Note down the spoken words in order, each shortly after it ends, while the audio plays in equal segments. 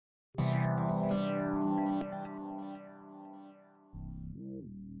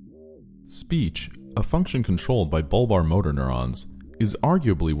Speech, a function controlled by bulbar motor neurons, is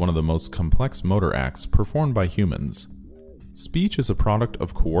arguably one of the most complex motor acts performed by humans. Speech is a product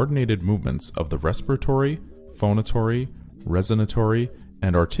of coordinated movements of the respiratory, phonatory, resonatory,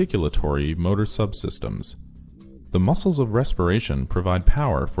 and articulatory motor subsystems. The muscles of respiration provide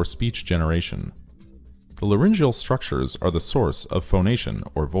power for speech generation. The laryngeal structures are the source of phonation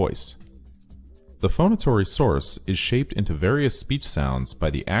or voice. The phonatory source is shaped into various speech sounds by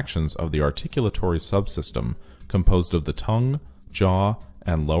the actions of the articulatory subsystem composed of the tongue, jaw,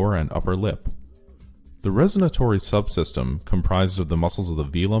 and lower and upper lip. The resonatory subsystem, comprised of the muscles of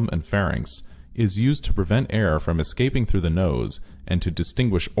the velum and pharynx, is used to prevent air from escaping through the nose and to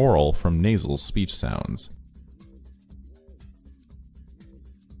distinguish oral from nasal speech sounds.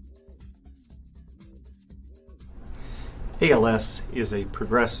 ALS is a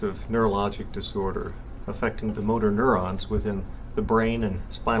progressive neurologic disorder affecting the motor neurons within the brain and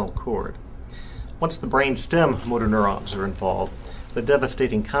spinal cord. Once the brain stem motor neurons are involved, the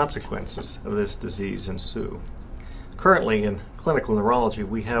devastating consequences of this disease ensue. Currently, in clinical neurology,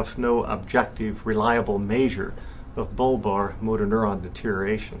 we have no objective, reliable measure of bulbar motor neuron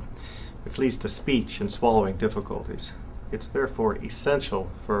deterioration, which leads to speech and swallowing difficulties. It's therefore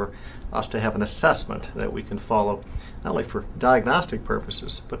essential for us to have an assessment that we can follow, not only for diagnostic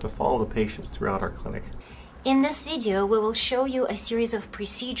purposes, but to follow the patient throughout our clinic. In this video, we will show you a series of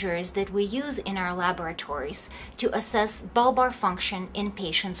procedures that we use in our laboratories to assess bulbar function in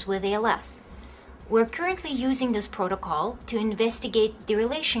patients with ALS. We're currently using this protocol to investigate the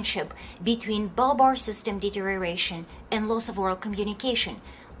relationship between bulbar system deterioration and loss of oral communication,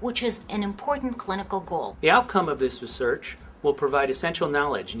 which is an important clinical goal. The outcome of this research will provide essential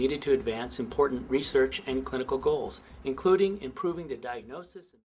knowledge needed to advance important research and clinical goals, including improving the diagnosis